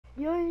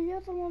Yo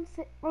tout le monde,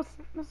 c'est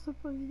Osip sur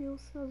cette vidéo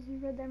sur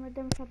du Red Dead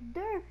Redemption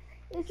 2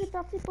 et c'est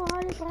parti pour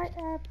aller faire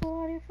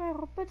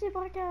un petit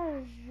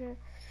braquage.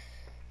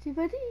 Tu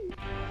veux dire?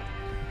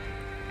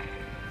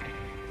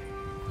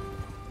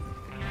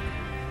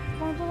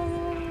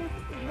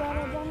 Dans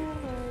la dernière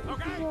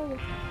épisode,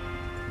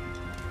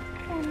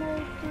 on a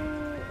été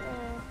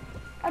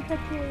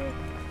attaqué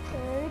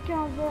les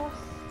Canvas.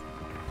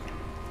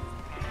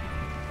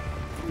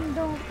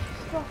 Donc,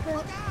 c'est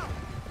parfait.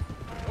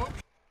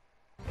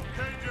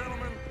 Okay,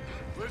 gentlemen,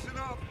 listen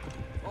up,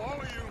 all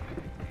of you.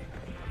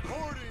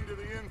 According to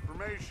the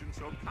information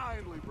so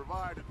kindly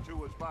provided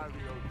to us by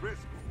the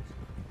O'Driscolls,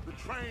 the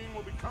train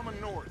will be coming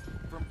north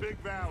from Big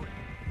Valley.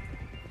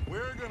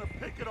 We're gonna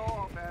pick it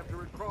off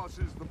after it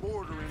crosses the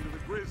border into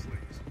the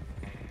Grizzlies.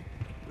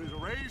 There's a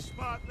raised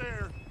spot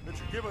there that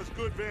should give us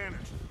good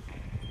vantage.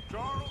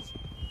 Charles,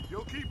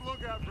 you'll keep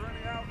lookout for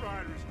any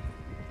outriders.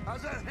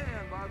 How's that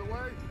hand, by the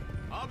way?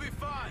 I'll be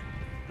fine.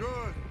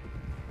 Good.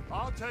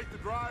 I'll take the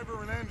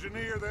driver and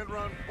engineer, then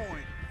run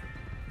point.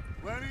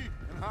 Lenny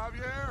and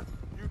Javier,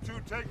 you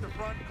two take the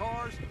front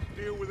cars,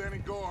 deal with any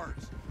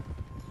guards.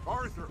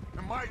 Arthur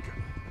and Micah,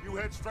 you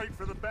head straight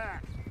for the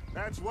back.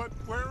 That's what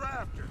we're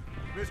after.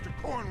 Mr.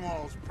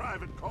 Cornwall's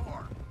private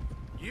car.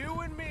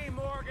 You and me,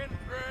 Morgan.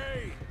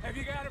 Hey, have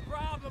you got a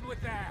problem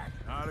with that?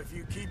 Not if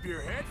you keep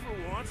your head for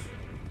once.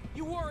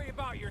 You worry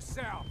about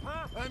yourself,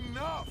 huh?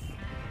 Enough!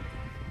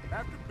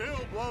 After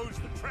Bill blows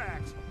the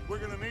tracks, we're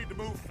gonna need to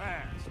move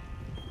fast.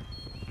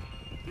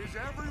 Is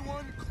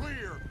everyone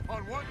clear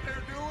on what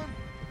they're doing?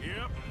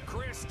 Yep.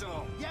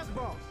 Crystal. Yes,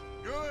 boss.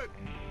 Good.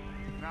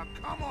 Now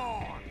come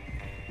on.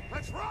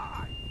 Let's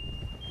ride.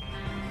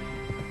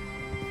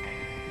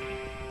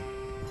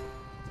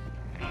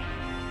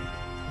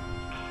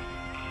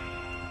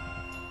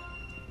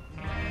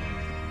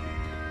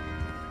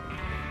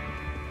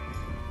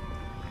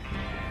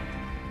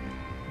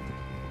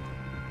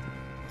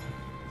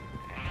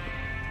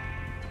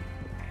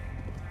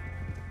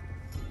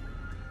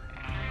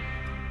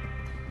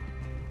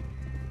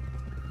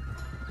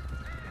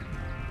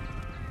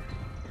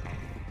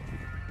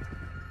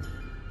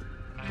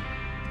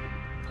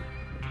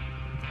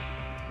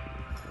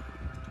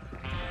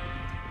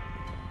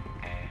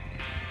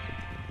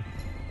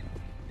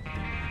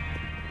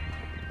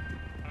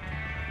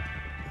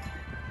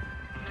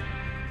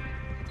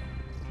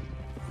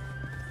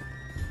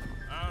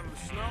 Out of the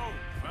snow,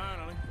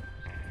 finally.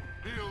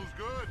 Feels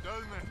good,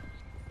 doesn't it?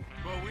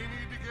 But we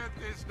need to get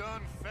this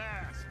done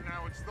fast,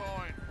 now it's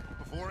thawing,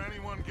 before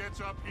anyone gets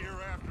up here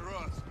after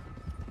us.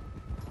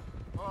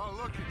 Oh,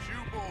 look at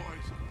you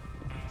boys.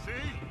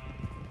 See?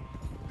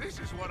 This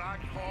is what I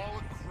call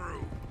a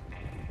crew.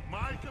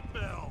 Micah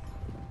Bell,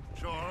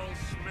 Charles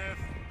Smith,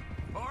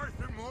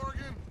 Arthur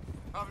Morgan,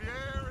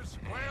 Javier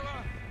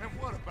Escuela, and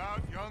what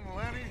about young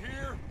Lenny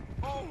here?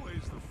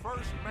 Always the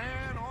first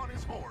man on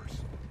his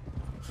horse.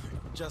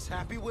 Just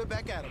happy we're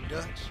back at him,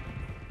 Dutch.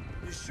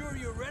 You sure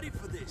you're ready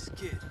for this,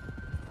 kid?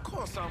 Of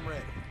course I'm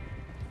ready.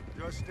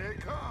 Just stay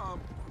calm.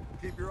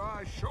 Keep your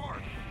eyes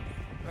sharp.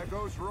 That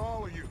goes for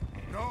all of you.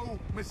 No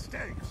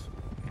mistakes.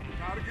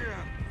 Not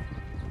again.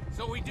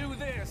 So we do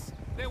this,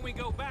 then we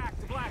go back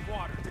to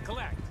Blackwater to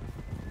collect.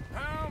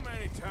 How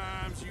many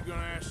times you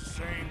gonna ask the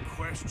same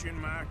question,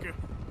 Micah?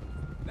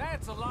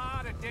 That's a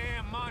lot of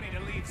damn money to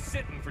leave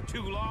sitting for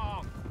too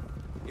long.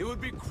 It would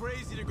be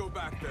crazy to go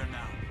back there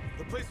now.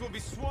 The place will be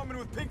swarming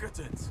with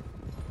Pinkertons.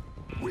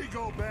 We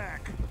go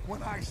back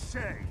when I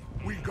say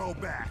we go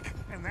back.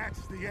 And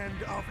that's the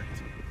end of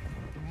it.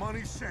 The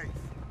money's safe.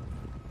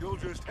 You'll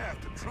just have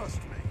to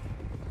trust me.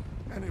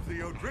 And if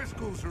the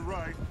O'Driscolls are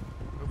right,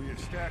 there'll be a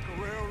stack of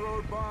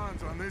railroad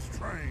bonds on this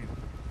train.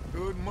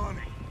 Good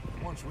money,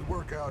 once we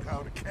work out how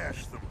to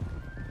cash them.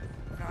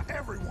 Now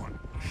everyone,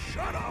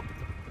 shut up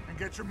and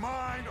get your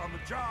mind on the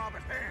job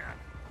at hand.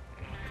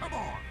 Come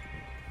on.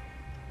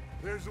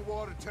 There's the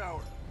water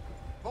tower.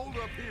 Hold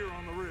up here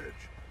on the ridge.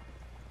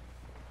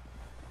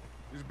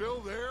 Is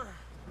Bill there?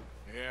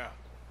 Yeah.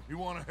 You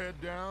want to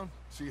head down,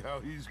 see how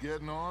he's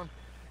getting on?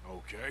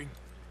 Okay.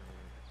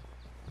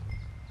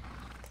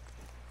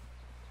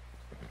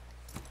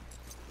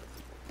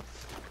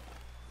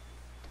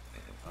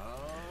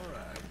 All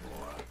right,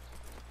 boy.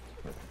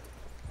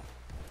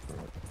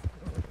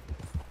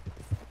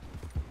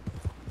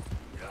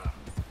 Yeah.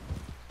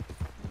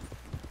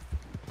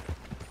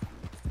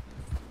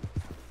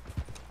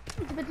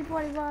 C'est petit pour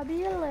aller voir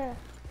Bill.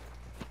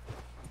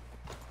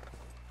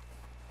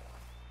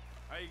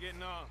 How you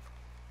getting on?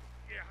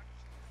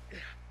 Yeah.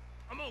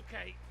 I'm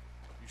okay.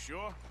 You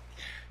sure?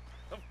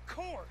 Of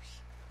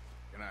course.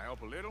 Can I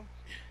help a little?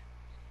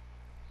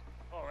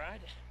 All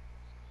right.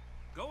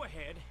 Go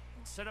ahead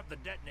and set up the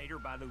detonator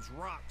by those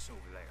rocks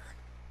over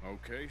there.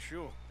 Okay,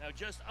 sure. Now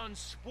just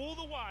unspool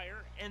the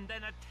wire and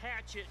then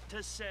attach it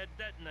to said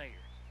detonator.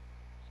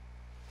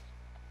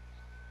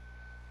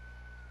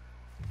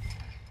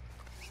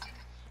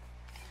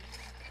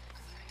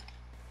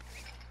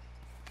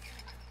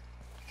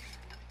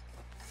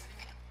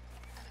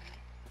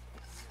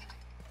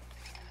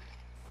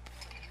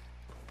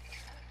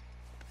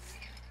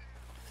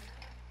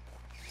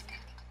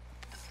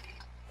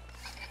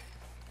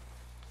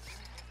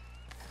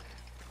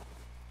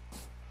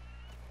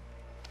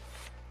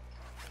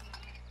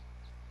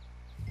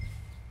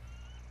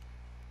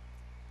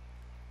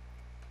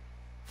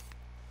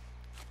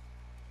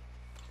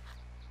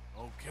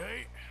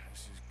 Okay,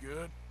 this is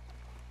good.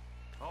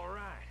 All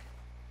right.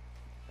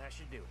 That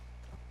should do it.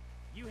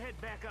 You head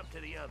back up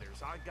to the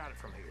others. I got it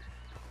from here.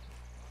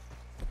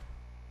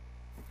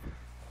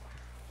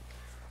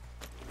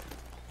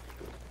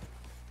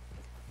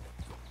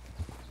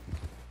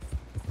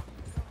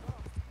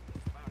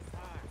 About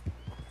time.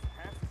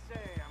 Have to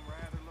say, I'm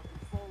rather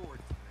looking forward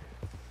to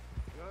this.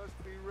 Just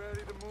be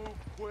ready to move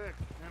quick.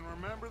 And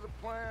remember the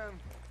plan.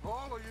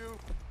 All of you.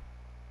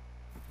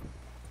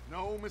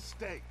 No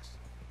mistakes.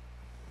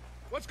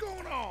 What's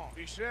going on?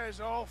 He says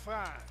all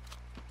fine.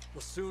 We'll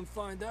soon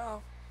find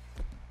out.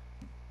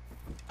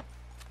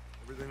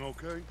 Everything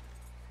okay?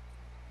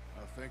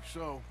 I think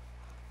so.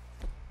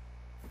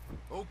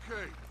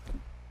 Okay.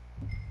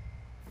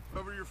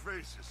 Cover your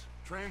faces.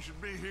 Train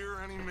should be here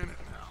any minute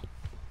now.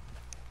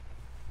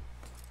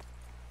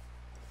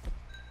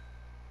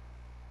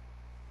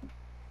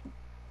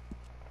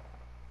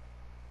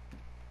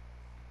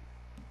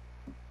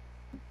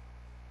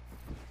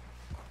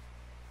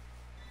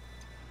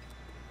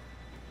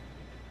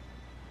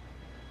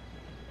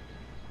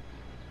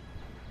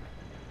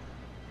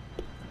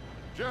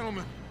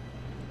 Gentlemen,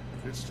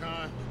 it's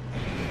time.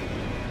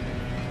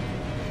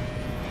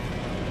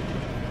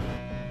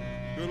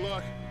 Good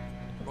luck,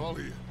 all of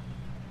you.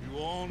 You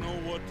all know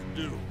what to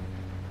do.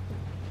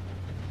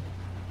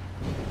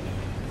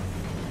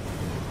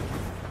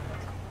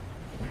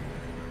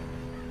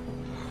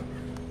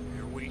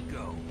 Here we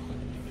go.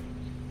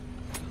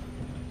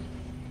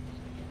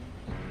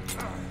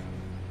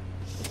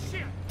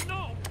 Shit!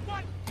 No!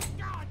 What?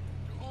 God!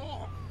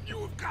 Oh, you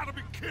have got to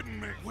be kidding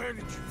me. Where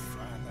did you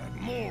find that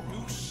moron?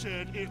 You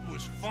said it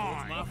was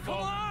fine. My fault.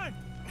 Come on!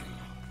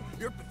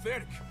 You're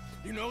pathetic.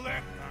 You know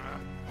that? Ah!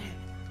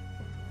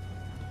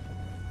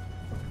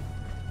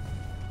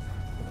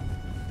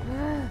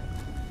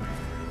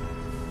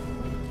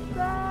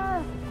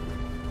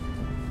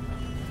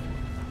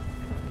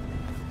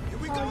 Here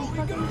we go, Holy we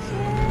fucking go!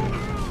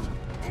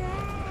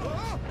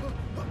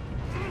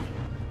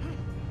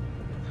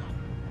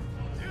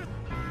 shit!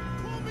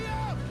 Pull me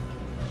up!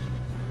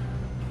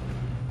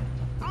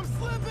 I'm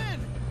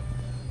slipping!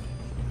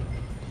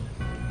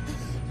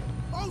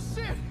 Oh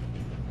shit!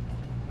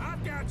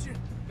 I've got you.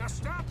 Now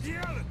stop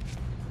yelling.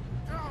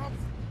 Oh,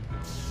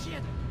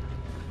 shit!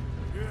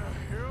 Yeah,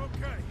 you're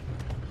okay.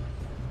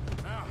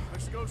 Now,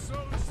 let's go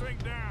slow this thing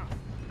down.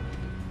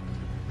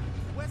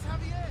 Where's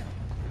Javier?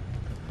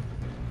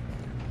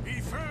 He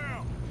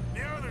fell.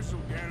 The others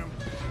will get him.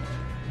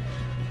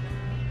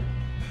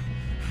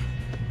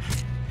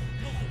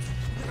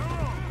 Come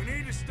on, we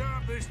need to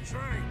stop this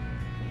train.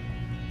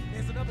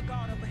 There's another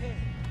guard up ahead.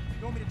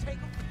 You want me to take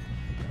him?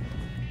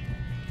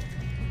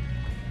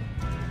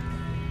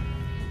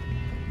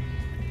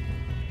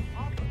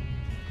 Arthur,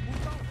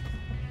 move on.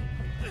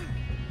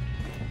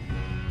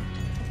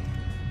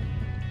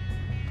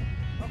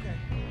 Okay,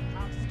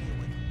 I'll just deal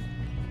with it.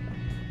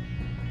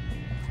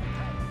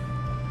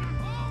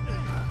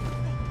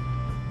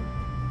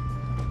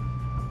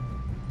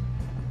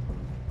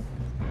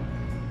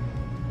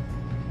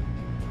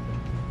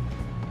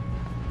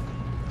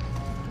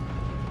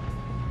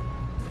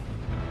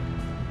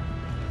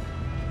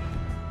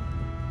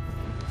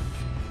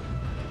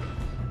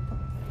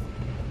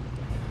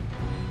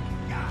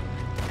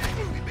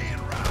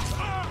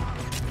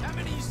 How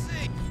many you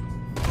see?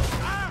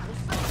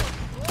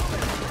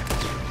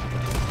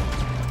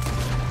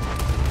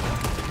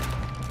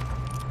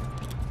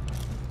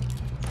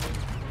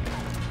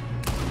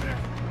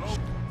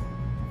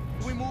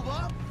 Can we move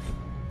up?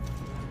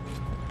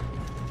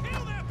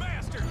 Kill that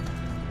bastard!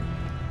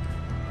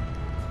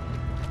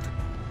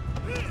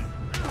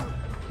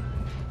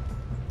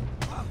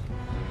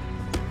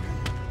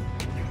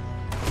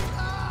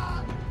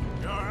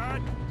 You all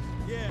right?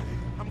 Yeah,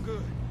 I'm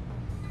good.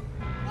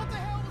 What the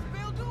hell was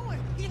Bill doing?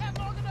 He had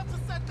long enough to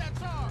set that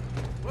charge.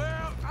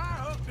 Well, I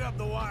hooked up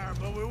the wire,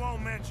 but we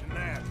won't mention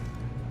that.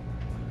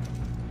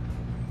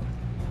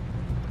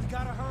 We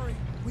gotta hurry.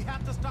 We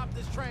have to stop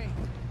this train.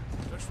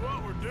 That's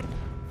what we're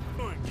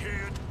doing,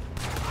 kid.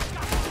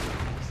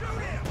 Shoot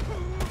him!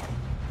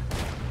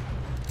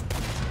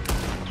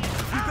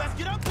 You best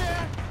get up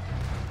there!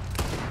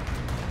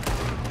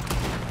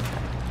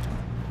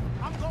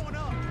 I'm going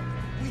up.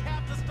 We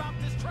have to stop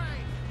this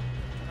train.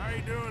 How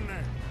you doing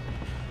there?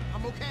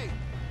 I'm okay.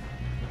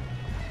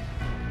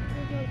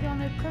 Ok,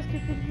 j'en ai presque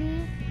plus de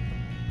vie.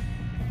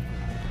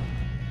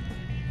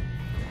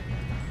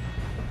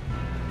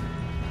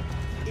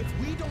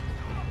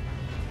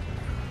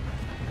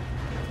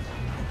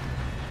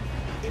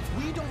 If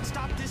we don't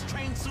stop this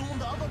train soon,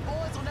 the other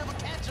boys will never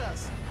catch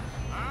us.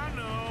 I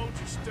know,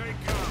 just stay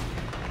calm.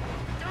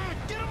 God,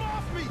 get him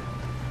off me!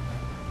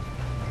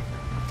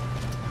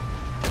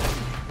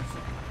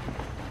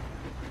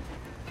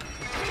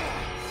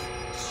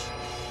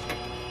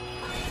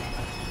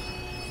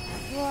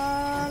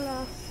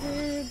 Voilà,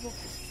 c'est bon.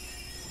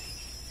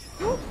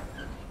 Ouh.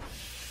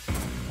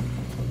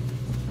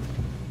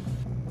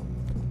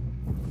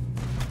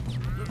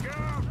 Look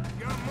out!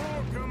 Got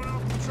more coming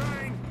off the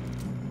train.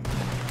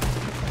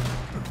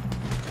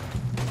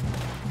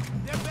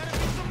 There better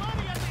be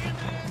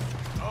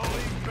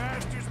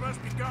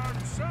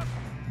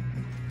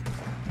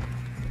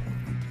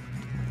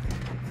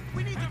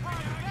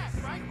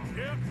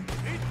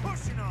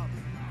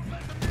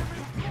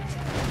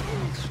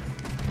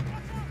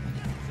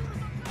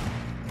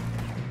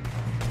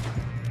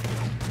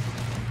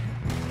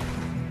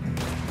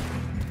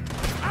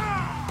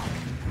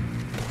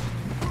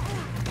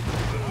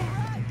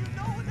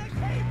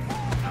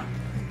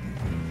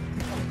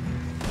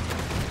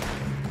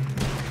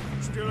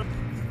still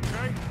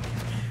okay?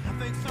 I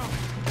think so.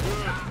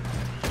 Good.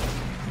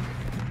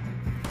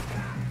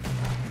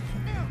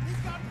 Damn, he's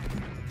got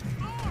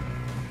arms.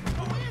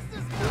 Who is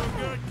this guy? Doing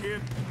good,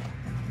 kid.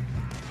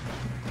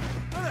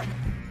 Where the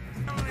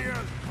How many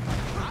others?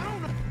 I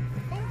don't know.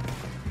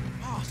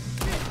 Oh,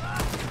 shit.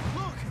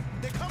 Look,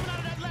 they're coming out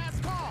of that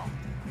last car.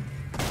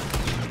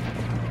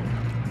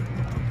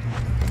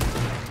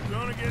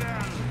 Gonna get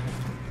out of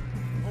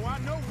there. Oh, I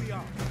know we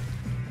are.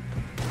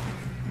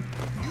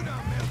 You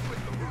done messed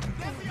with the roof.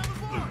 That's the other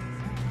boys.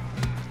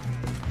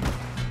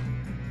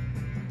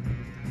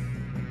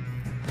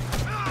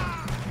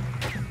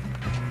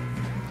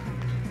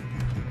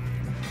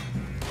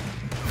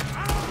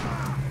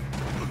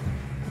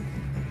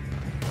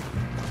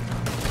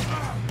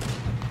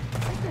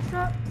 Pick this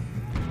up.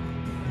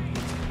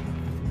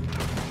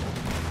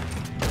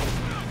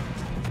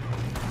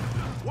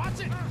 Watch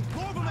it.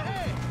 More of them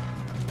ahead.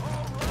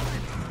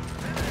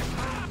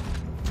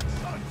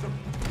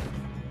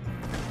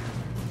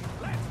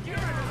 Let's get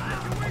out of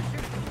the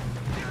situation!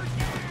 You're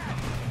dead!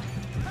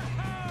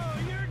 Oh,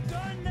 you're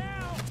done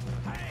now!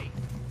 Hey!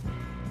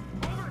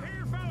 Over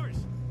here, fellas!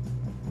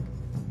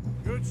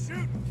 Good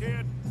shooting,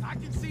 kid. I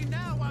can see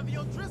now why the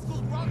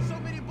O'Driscolls brought so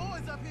many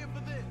boys up here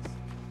for this.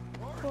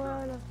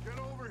 Voilà. Get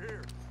over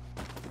here.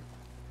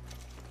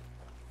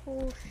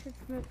 Oh shit,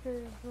 je me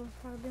vais me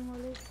faire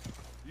démolir.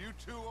 You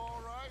two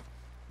all right?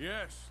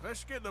 Yes,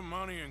 let's get the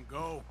money and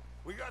go.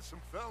 We got some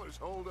fellas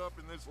holed up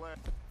in this last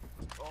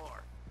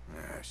car.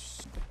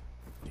 Yes.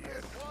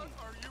 Yes, what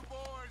are you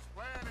boys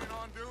planning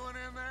on doing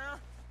in there?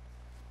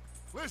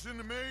 Listen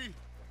to me.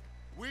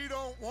 We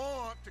don't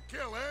want to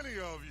kill any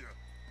of you.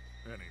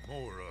 Any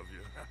more of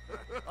you.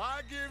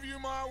 I give you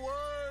my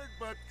word,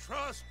 but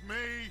trust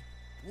me,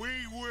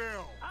 we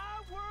will.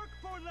 I work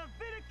for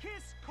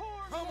Leviticus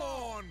Corps. Come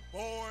on,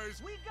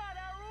 boys. We got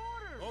our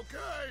orders.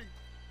 Okay,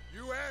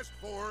 you asked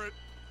for it.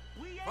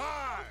 We ain't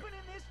 5,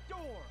 opening this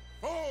door.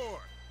 4,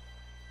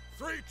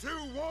 3, 2,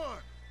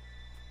 1.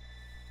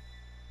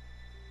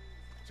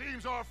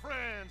 Seems our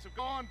friends have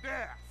gone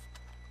deaf.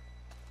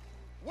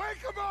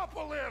 Wake them up a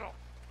little.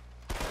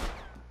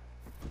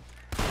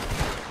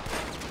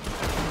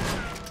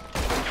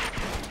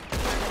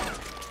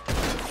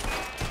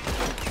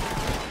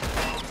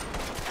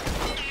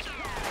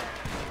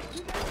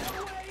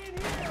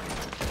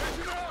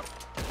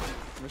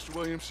 Mr.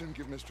 Williamson,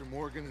 give Mr.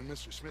 Morgan and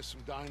Mr. Smith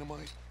some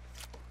dynamite.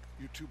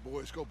 You two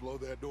boys go blow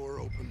that door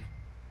open.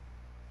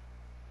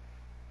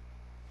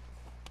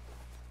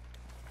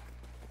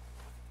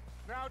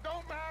 Now,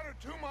 don't matter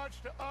too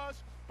much to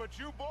us, but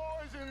you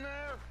boys in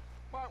there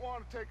might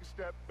want to take a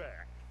step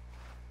back.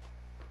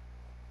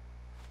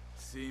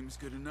 Seems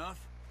good enough.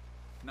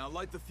 Now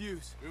light the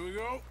fuse. Here we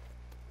go.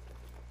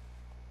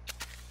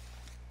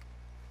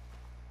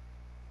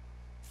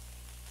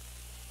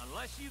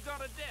 Unless you got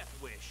a death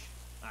wish,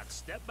 I'd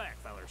step back,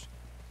 fellers.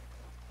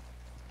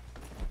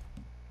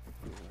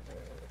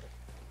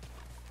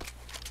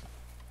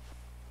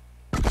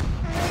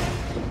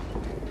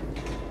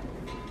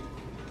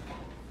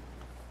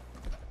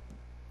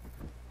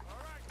 All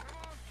right, come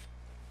on.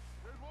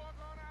 Let's walk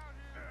on out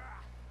here.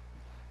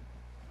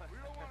 We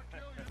don't want to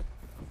kill you.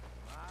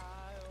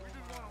 We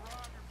just want to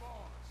rob your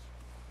boss.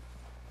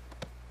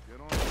 Get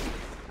on.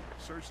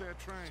 Search that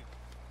train.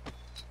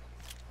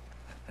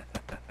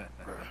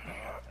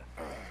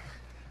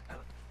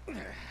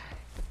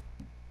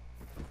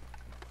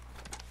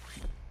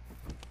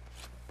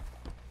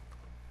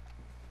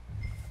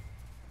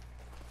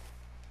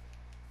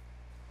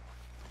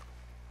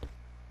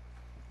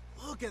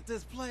 Look at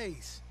this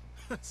place.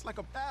 It's like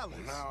a palace.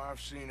 Now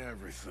I've seen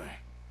everything.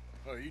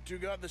 Oh, you two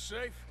got the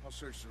safe? I'll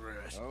search the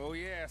rest. Oh,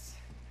 yes.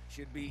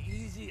 Should be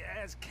easy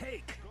as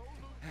cake.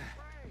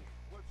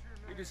 What's your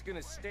name? You're just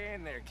gonna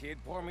stand there,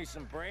 kid. Pour me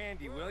some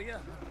brandy, will ya?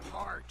 I'm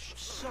parched.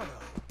 Shut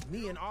up.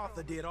 Me and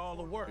Arthur did all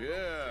the work.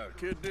 Yeah,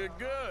 kid did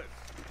good.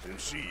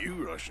 Didn't see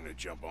you rushing to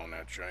jump on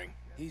that train.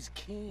 He's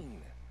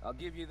keen. I'll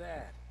give you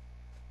that.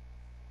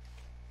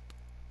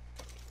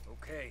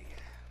 Okay,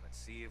 let's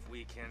see if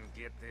we can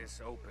get this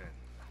open.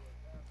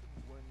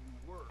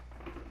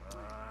 Come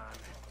on.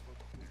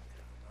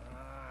 Come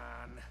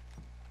on.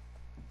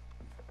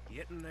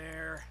 Get in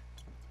there.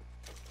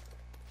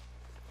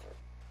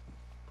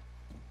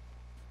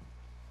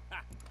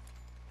 Ha.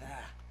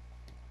 Ah.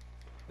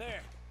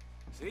 There.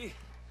 See?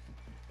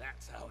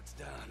 That's how it's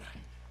done.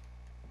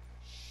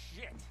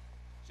 Shit.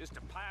 Just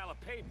a pile of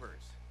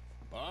papers.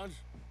 Bonds?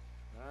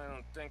 I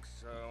don't think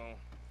so.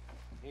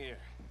 Here.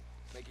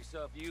 Make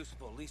yourself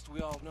useful. At least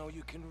we all know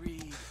you can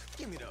read.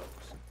 Give me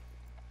those.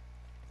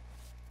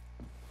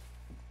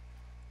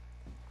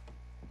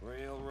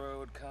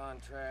 Railroad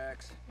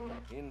contracts,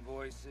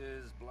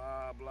 invoices,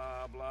 blah,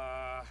 blah,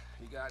 blah.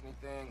 You got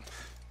anything?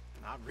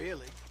 Not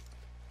really.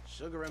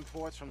 Sugar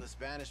imports from the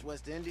Spanish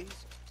West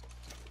Indies.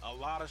 A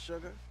lot of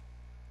sugar.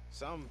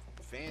 Some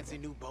fancy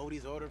new boat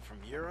he's ordered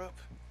from Europe.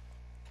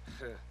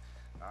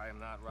 I am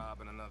not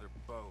robbing another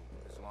boat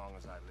as long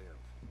as I live.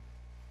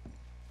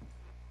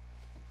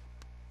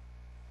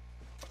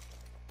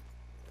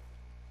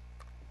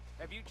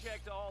 Have you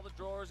checked all the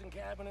drawers and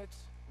cabinets?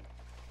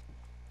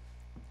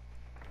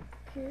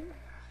 Ok.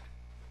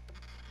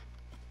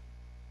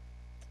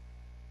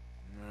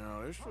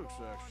 Now, this looks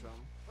like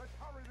something. Let's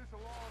hurry this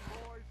along,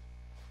 boys.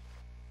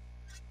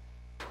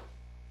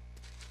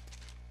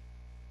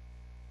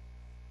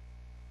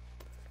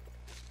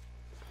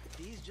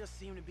 These just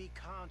seem to be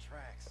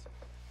contracts.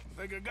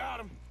 Think I got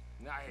him.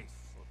 Nice.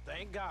 Well,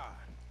 thank God.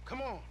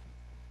 Come on.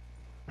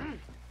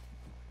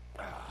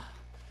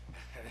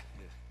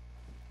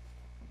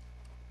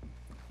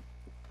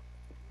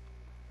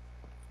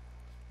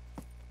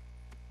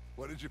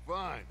 What did you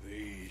find?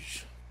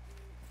 These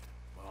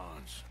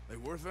bonds. They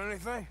worth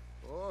anything?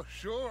 Oh,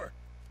 sure.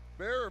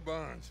 Bearer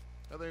bonds.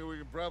 I think we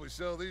can probably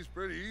sell these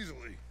pretty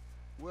easily.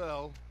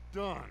 Well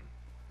done.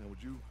 Now,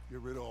 would you get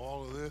rid of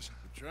all of this?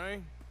 The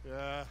train?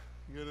 Yeah,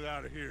 get it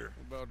out of here.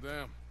 What about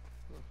them?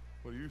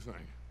 What do you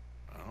think?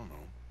 I don't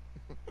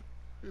know.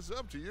 It's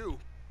up to you.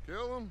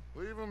 Kill them,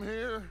 leave them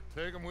here,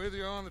 take them with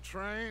you on the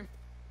train.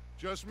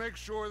 Just make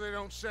sure they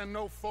don't send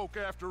no folk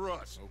after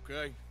us.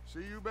 Okay.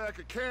 See you back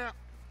at camp.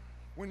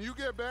 When you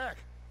get back,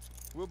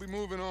 we'll be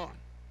moving on.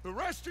 The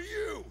rest of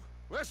you,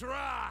 let's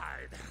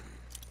ride!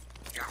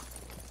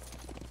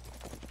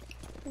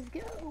 Let's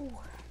go.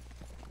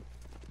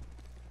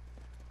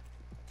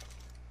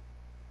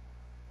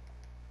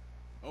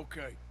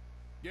 Okay.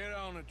 Get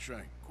on the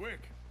train.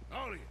 Quick.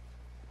 All of you.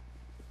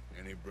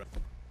 Any bright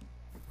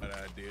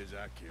ideas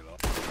I kill off.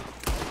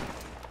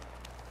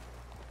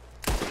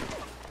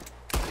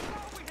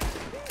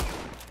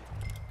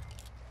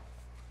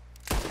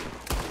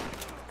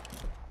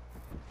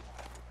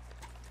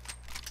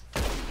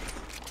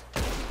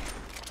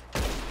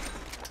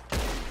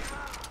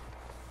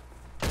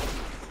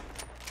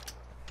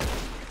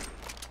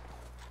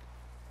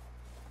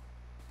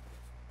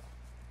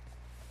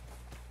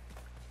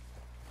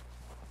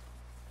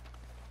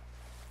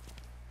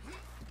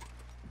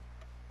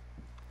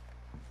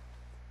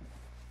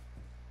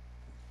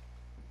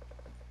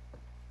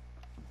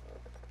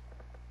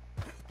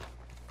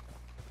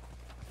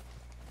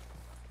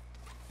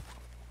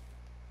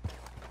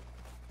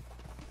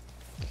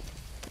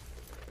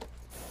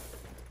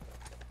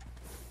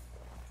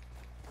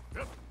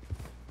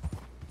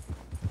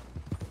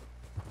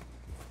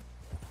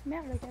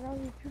 Merde, le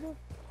cadavre est plus là.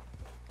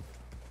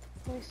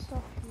 Ouais,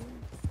 sortir.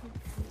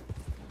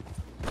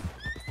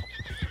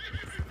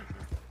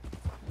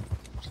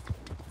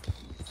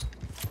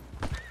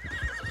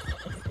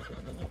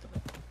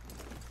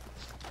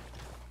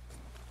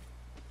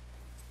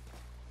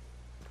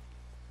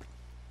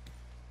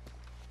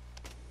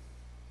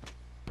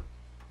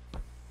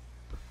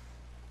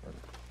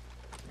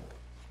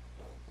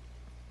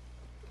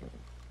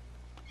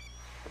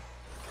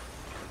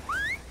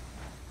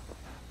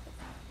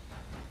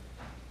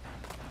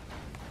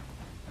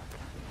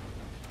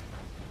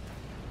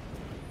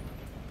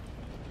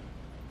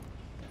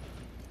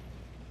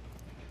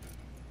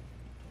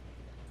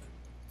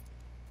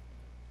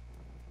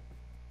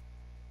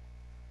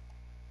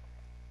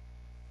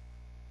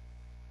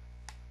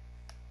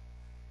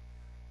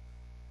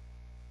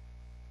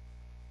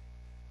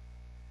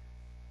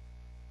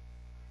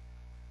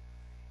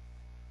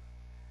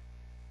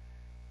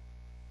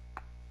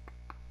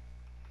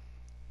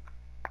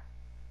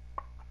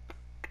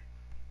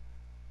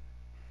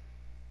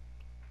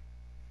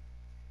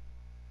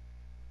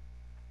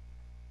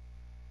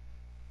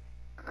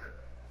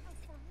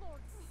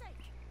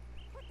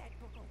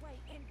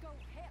 And go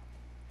help.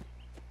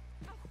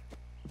 Oh,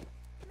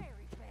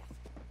 Mary Beth.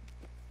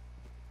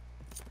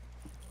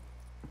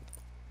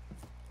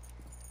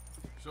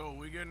 So,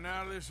 we getting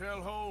out of this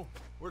hellhole?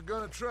 We're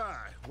gonna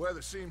try.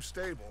 Weather seems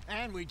stable.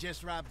 And we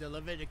just robbed the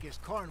Leviticus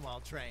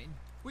Cornwall train.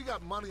 We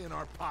got money in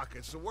our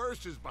pockets. The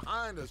worst is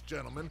behind us,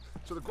 gentlemen.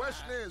 So the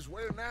question is,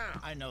 where now?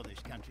 I know this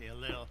country a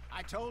little.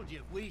 I told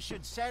you, we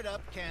should set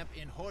up camp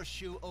in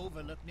Horseshoe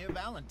Overlook near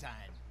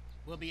Valentine.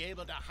 We'll be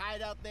able to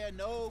hide out there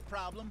no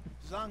problem,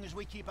 as long as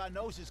we keep our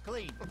noses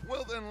clean.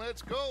 Well, then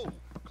let's go.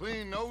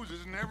 Clean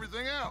noses and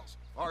everything else.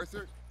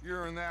 Arthur,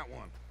 you're in that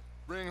one.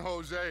 Bring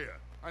Hosea.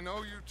 I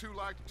know you two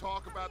like to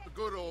talk about the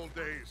good old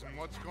days and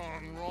what's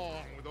gone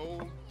wrong with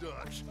old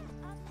Dutch.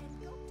 Up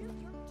and go do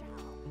your job.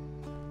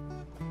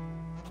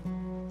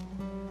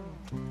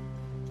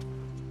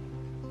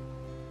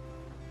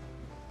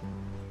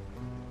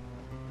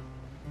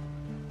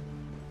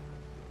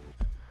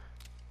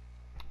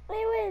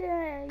 Et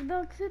ouais,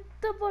 donc c'est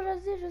tout pour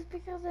aujourd'hui.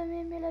 J'espère que vous avez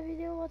aimé la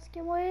vidéo. En tout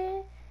cas, moi,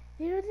 et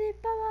je vous dis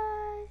bye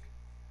bye.